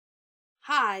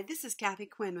Hi, this is Kathi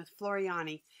Quinn with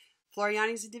Floriani.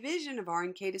 Floriani is a division of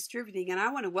R&K Distributing, and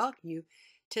I want to welcome you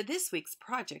to this week's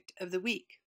Project of the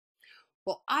Week.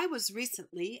 Well, I was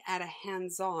recently at a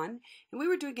hands-on, and we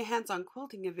were doing a hands-on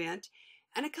quilting event,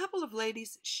 and a couple of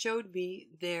ladies showed me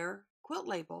their quilt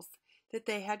labels that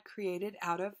they had created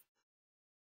out of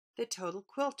the Total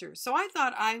Quilter. So I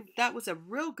thought that was a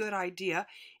real good idea,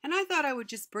 and I thought I would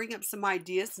just bring up some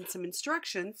ideas and some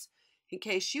instructions in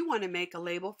case you want to make a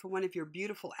label for one of your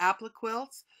beautiful applique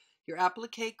quilts, your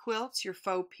applique quilts, your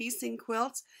faux piecing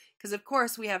quilts, because of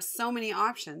course we have so many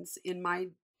options in my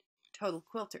Total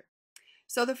Quilter.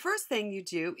 So the first thing you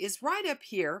do is right up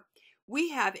here,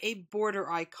 we have a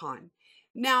border icon.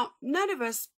 Now, none of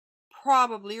us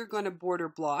probably are going to border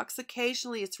blocks.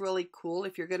 Occasionally it's really cool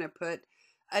if you're going to put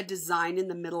a design in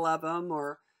the middle of them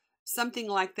or something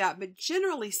like that. But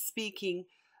generally speaking,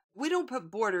 we don't put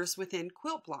borders within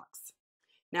quilt blocks.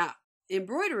 Now,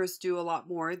 embroiderers do a lot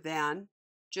more than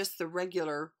just the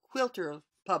regular quilter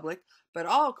public, but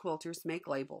all quilters make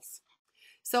labels.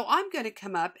 So I'm going to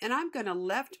come up and I'm going to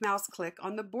left mouse click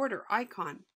on the border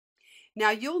icon. Now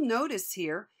you'll notice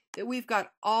here that we've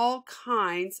got all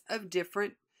kinds of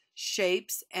different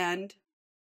shapes and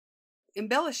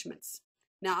embellishments.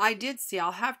 Now I did see,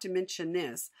 I'll have to mention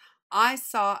this, I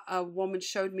saw a woman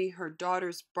showed me her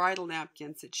daughter's bridal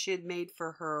napkins that she had made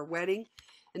for her wedding,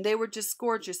 and they were just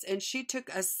gorgeous. And she took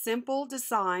a simple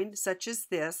design such as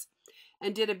this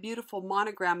and did a beautiful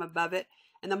monogram above it.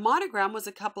 And the monogram was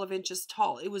a couple of inches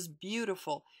tall. It was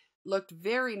beautiful, looked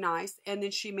very nice. And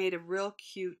then she made a real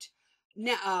cute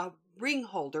ring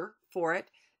holder for it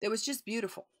that was just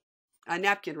beautiful, a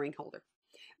napkin ring holder.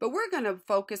 But we're going to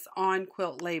focus on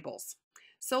quilt labels.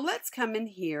 So let's come in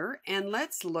here and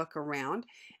let's look around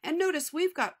and notice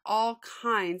we've got all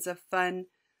kinds of fun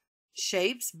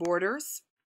shapes, borders.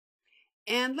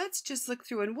 And let's just look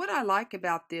through. And what I like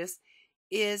about this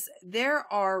is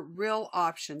there are real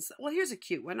options. Well, here's a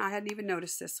cute one. I hadn't even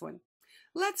noticed this one.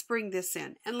 Let's bring this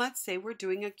in and let's say we're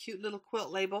doing a cute little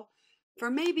quilt label for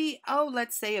maybe,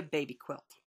 let's say a baby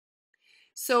quilt.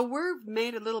 So we've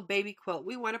made a little baby quilt.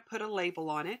 We want to put a label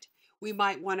on it. We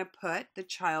might want to put the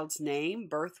child's name,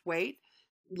 birth weight,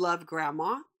 love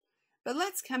grandma. But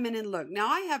let's come in and look. Now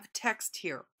I have text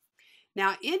here.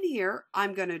 Now in here,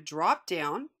 I'm going to drop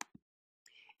down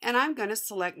and I'm going to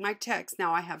select my text.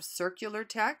 Now I have circular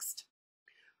text,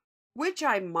 which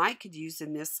I could use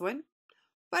in this one,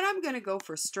 but I'm going to go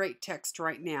for straight text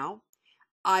right now.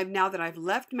 Now that I've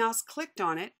left mouse clicked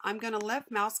on it, I'm going to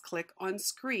left mouse click on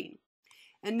screen.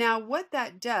 And now what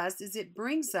that does is it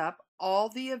brings up all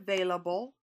the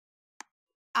available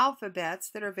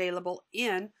alphabets that are available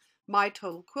in my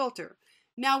Total Quilter.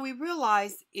 Now we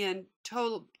realize in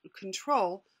Total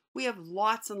Control we have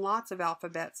lots and lots of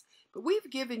alphabets, but we've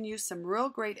given you some real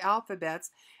great alphabets,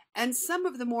 and some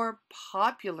of the more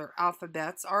popular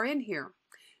alphabets are in here.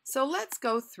 So let's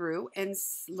go through and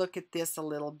look at this a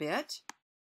little bit.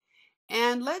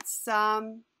 And let's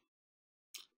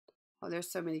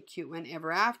there's so many cute ones.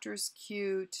 Ever After's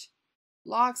cute.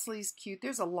 Loxley's cute.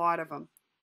 There's a lot of them.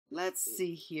 Let's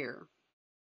see here.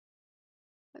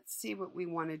 Let's see what we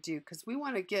want to do, because we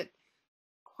want to get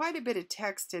quite a bit of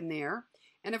text in there.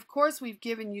 And of course we've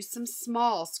given you some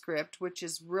small script, which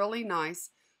is really nice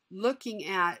looking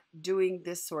at doing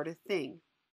this sort of thing.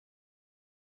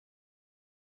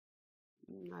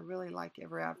 I really like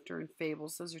Ever After and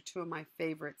Fables. Those are two of my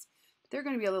favorites. But they're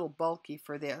going to be a little bulky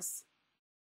for this.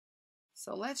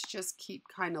 So let's just keep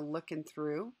kind of looking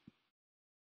through.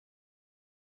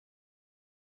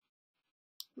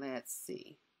 Let's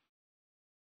see.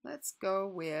 Let's go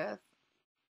with,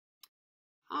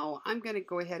 I'm going to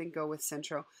go ahead and go with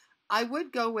Centro. I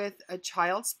would go with a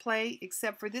Child's Play,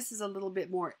 except for this is a little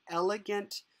bit more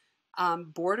elegant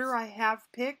border I have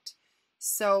picked.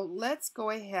 So let's go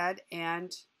ahead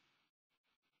and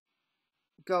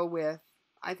go with,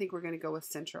 I think we're going to go with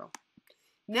Centro.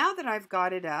 Now that I've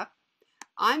got it up,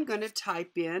 I'm going to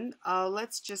type in,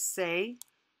 let's just say,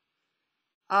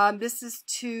 this is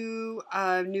to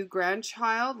a new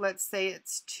grandchild. Let's say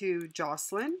it's to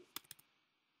Jocelyn.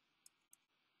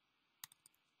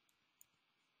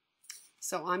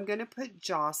 So I'm going to put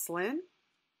Jocelyn.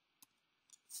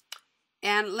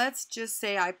 And let's just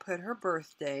say I put her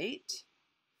birth date.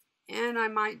 And I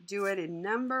might do it in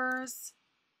numbers.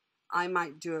 I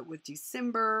might do it with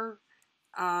December.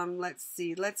 Let's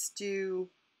see. Let's do...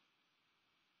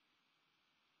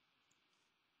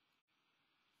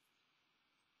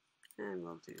 And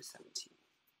we'll do 17.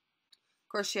 Of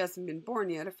course, she hasn't been born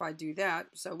yet if I do that,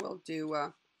 so we'll do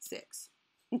 6.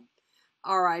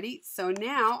 Alrighty, so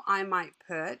now I might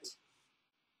put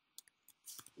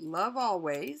Love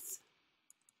Always.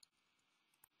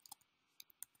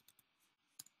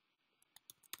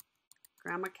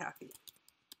 Grandma Kathy.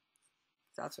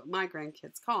 That's what my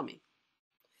grandkids call me.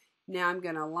 Now I'm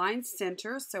going to line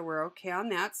center, so we're okay on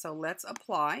that. So let's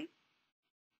apply.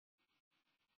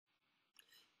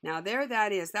 Now there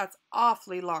that is. That's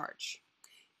awfully large.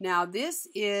 Now this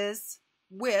is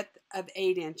width of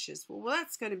 8 inches. Well,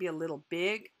 that's going to be a little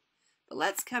big. But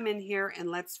let's come in here and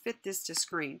let's fit this to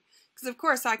screen. Because of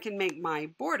course I can make my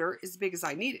border as big as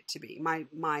I need it to be,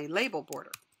 my label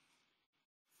border.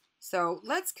 So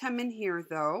let's come in here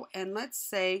though, and let's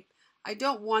say I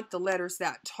don't want the letters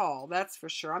that tall, that's for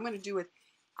sure. I'm going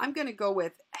to go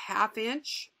with 1/2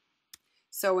 inch.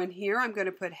 So in here I'm going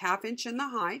to put 1/2 inch in the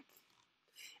height.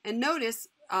 And notice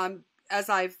as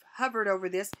I've hovered over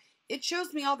this, it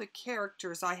shows me all the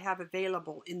characters I have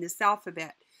available in this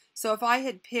alphabet. So if I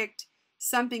had picked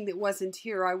something that wasn't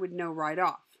here, I would know right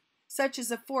off, such as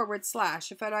a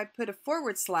 /. If I put a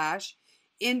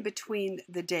 / in between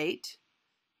the date,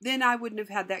 then I wouldn't have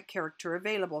had that character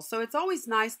available. So it's always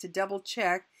nice to double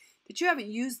check that you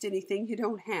haven't used anything you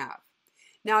don't have.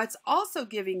 Now it's also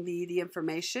giving me the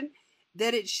information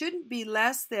that it shouldn't be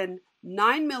less than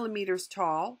 9 millimeters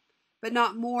tall, but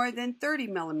not more than 30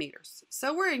 millimeters.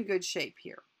 So we're in good shape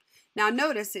here. Now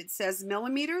notice it says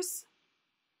millimeters.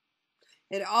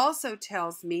 It also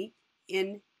tells me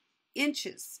in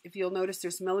inches. If you'll notice,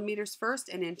 there's millimeters first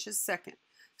and inches second.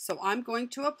 So I'm going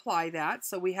to apply that.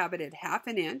 So we have it at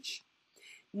 1/2 inch.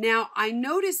 Now I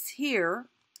notice here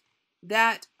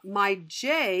that my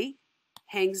J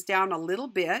hangs down a little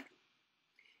bit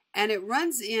and it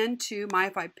runs into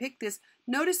if I pick this,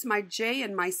 notice my J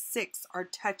and my 6 are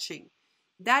touching.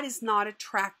 That is not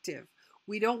attractive.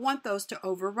 We don't want those to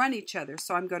overrun each other.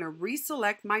 So I'm going to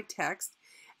reselect my text.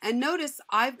 And notice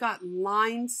I've got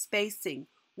line spacing.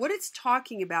 What it's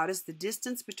talking about is the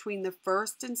distance between the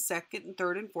first and second and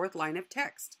third and fourth line of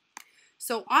text.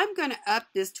 So I'm going to up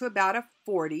this to about a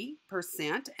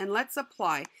 40%, and let's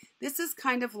apply. This is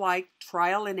kind of like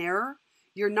trial and error.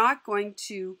 You're not going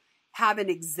to have an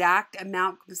exact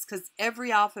amount because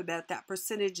every alphabet, that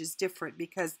percentage is different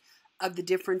because of the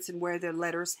difference in where the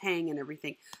letters hang and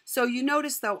everything. So you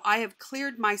notice though, I have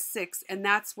cleared my 6, and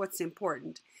that's what's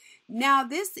important. Now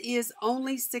this is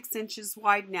only 6 inches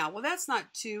wide now. Well, that's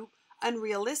not too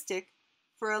unrealistic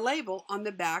for a label on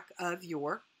the back of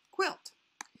your quilt.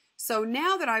 So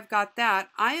now that I've got that,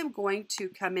 I am going to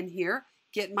come in here,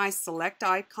 get my select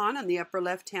icon on the upper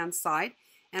left-hand side,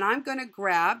 and I'm going to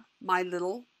grab my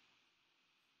little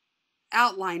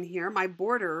outline here, my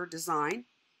border design,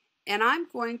 and I'm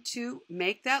going to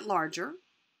make that larger.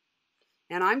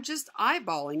 And I'm just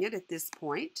eyeballing it at this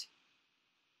point.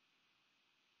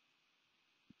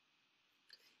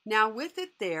 Now with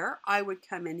it there, I would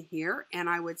come in here and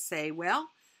I would say, well,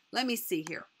 let me see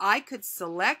here. I could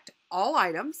select all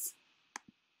items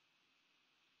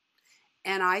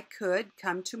and I could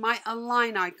come to my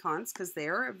align icons because they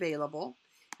are available,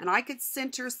 and I could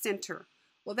center.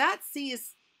 Well, that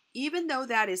is, even though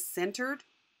that is centered,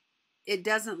 it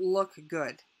doesn't look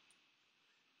good.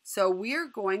 So we're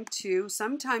going to,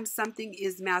 sometimes something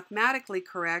is mathematically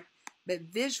correct, but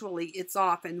visually it's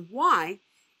off. And why?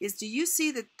 Is, do you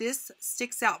see that this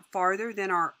sticks out farther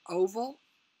than our oval?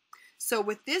 So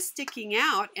with this sticking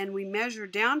out and we measure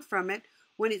down from it,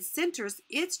 when it centers,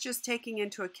 it's just taking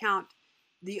into account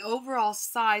the overall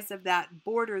size of that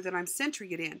border that I'm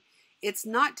centering it in. It's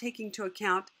not taking into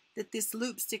account that this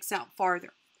loop sticks out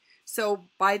farther. So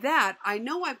by that, I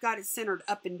know I've got it centered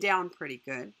up and down pretty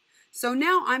good. So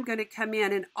now I'm going to come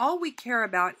in, and all we care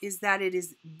about is that it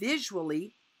is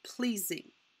visually pleasing.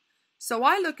 So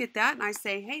I look at that and I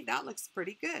say, hey, that looks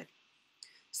pretty good.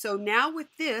 So now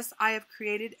with this, I have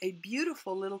created a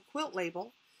beautiful little quilt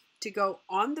label to go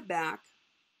on the back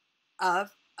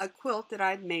of a quilt that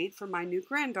I'd made for my new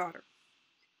granddaughter.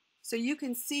 So you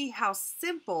can see how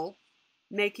simple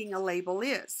making a label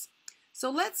is.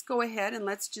 So let's go ahead and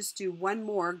let's just do one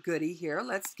more goodie here.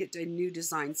 Let's get to a new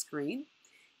design screen.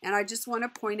 And I just want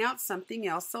to point out something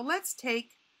else. So let's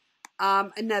take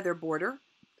another border.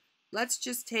 Let's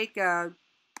just take a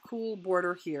cool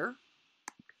border here.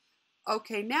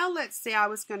 Okay, now let's say I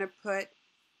was going to put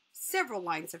several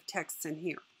lines of text in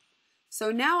here.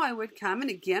 So now I would come, and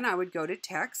again, I would go to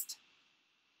text.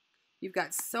 You've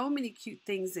got so many cute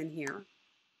things in here.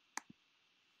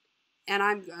 And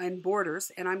I'm in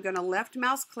borders, and I'm going to left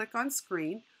mouse click on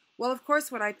screen. Well, of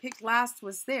course, what I picked last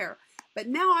was there. But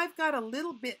now I've got a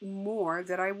little bit more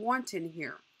that I want in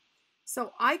here.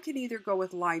 So I could either go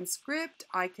with line script,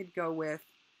 I could go with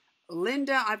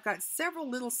Linda. I've got several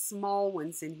little small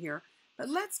ones in here, but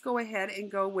let's go ahead and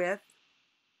go with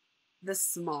the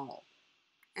small.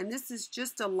 And this is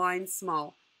just a line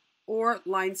small or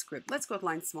line script. Let's go with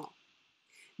line small.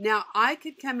 Now I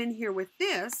could come in here with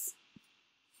this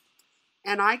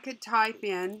and I could type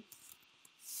in,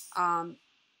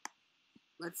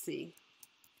 let's see,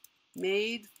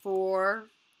 made for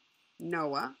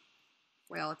Noah.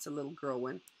 Well, it's a little girl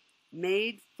one.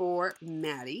 Made for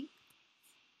Maddie.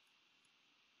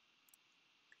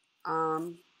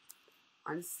 On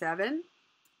 7,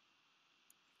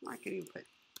 I could even put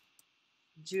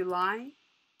July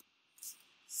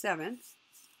 7th,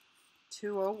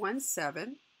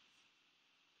 2017.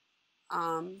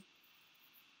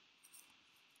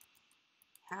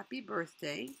 Happy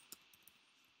birthday,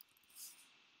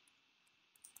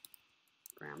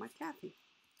 Grandma Kathy.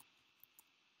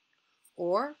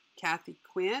 Or Kathi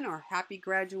Quinn, or happy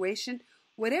graduation,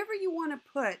 whatever you want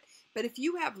to put. But if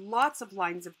you have lots of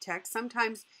lines of text,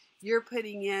 sometimes you're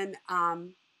putting in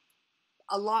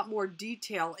a lot more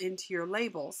detail into your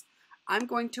labels. I'm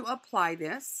going to apply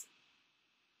this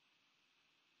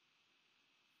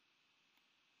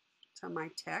to my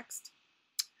text.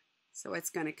 So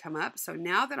it's going to come up. So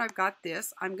now that I've got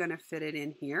this, I'm going to fit it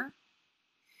in here.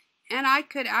 And I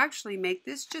could actually make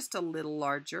this just a little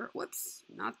larger. Whoops,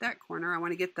 not that corner. I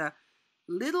want to get the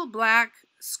little black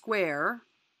square.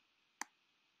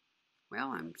 Well,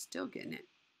 I'm still getting it.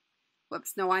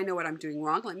 Whoops, no, I know what I'm doing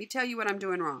wrong. Let me tell you what I'm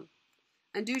doing wrong.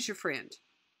 Undo's your friend.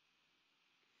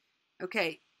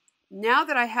 Okay, now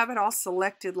that I have it all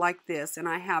selected like this and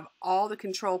I have all the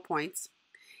control points,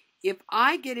 if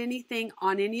I get anything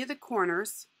on any of the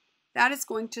corners, that is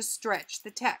going to stretch the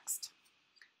text.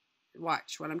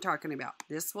 Watch what I'm talking about.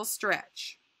 This will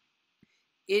stretch.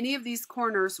 Any of these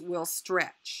corners will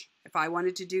stretch. If I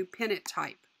wanted to do pennant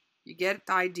type, you get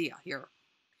the idea here.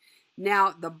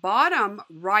 Now, the bottom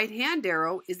right-hand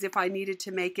arrow is if I needed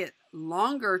to make it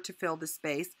longer to fill the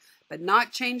space, but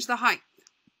not change the height.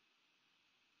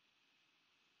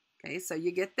 Okay, so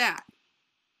you get that.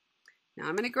 Now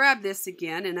I'm going to grab this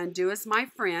again and undo as my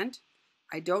friend.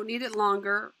 I don't need it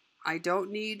longer. I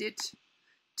don't need it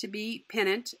to be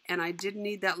pennant, and I didn't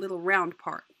need that little round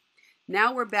part.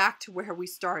 Now we're back to where we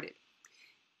started.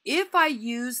 If I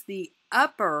use the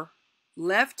upper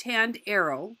left-hand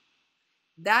arrow,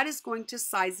 that is going to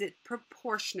size it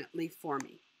proportionately for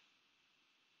me.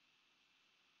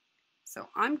 So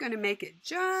I'm going to make it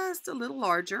just a little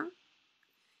larger.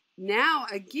 Now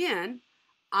again,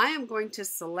 I am going to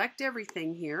select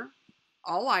everything here,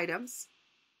 all items,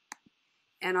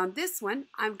 and on this one,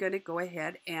 I'm going to go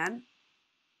ahead and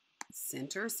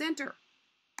center.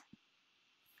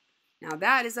 Now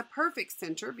that is a perfect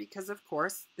center because, of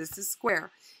course, this is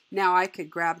square. Now I could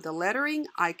grab the lettering,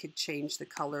 I could change the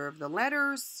color of the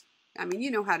letters. I mean,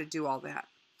 you know how to do all that.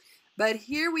 But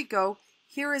here we go.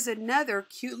 Here is another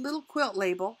cute little quilt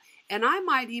label, and I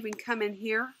might even come in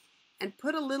here and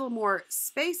put a little more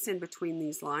space in between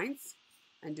these lines.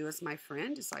 Undo as my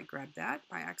friend as I grab that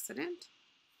by accident.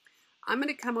 I'm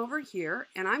going to come over here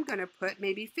and I'm going to put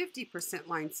maybe 50%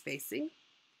 line spacing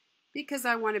because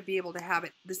I want to be able to have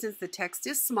it, since the text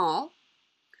is small,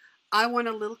 I want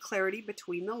a little clarity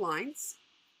between the lines.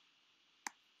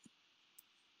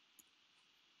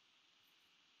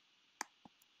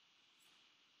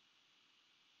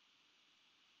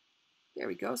 There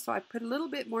we go. So I put a little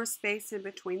bit more space in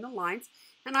between the lines,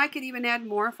 and I could even add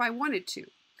more if I wanted to.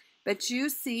 But you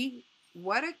see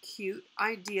what a cute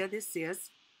idea this is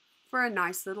for a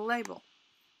nice little label.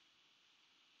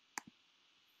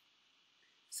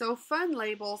 So fun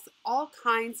labels, all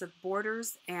kinds of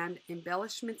borders and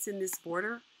embellishments in this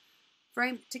border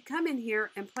frame to come in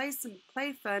here and play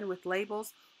fun with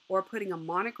labels, or putting a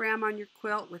monogram on your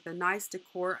quilt with a nice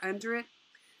decor under it.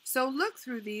 So look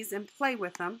through these and play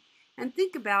with them. And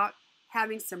think about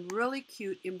having some really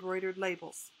cute embroidered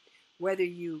labels. Whether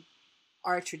you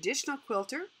are a traditional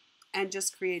quilter and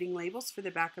just creating labels for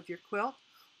the back of your quilt,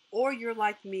 or you're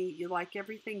like me, you like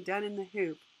everything done in the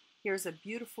hoop, here's a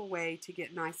beautiful way to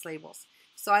get nice labels.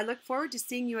 So I look forward to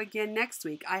seeing you again next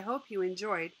week. I hope you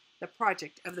enjoyed the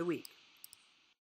project of the week.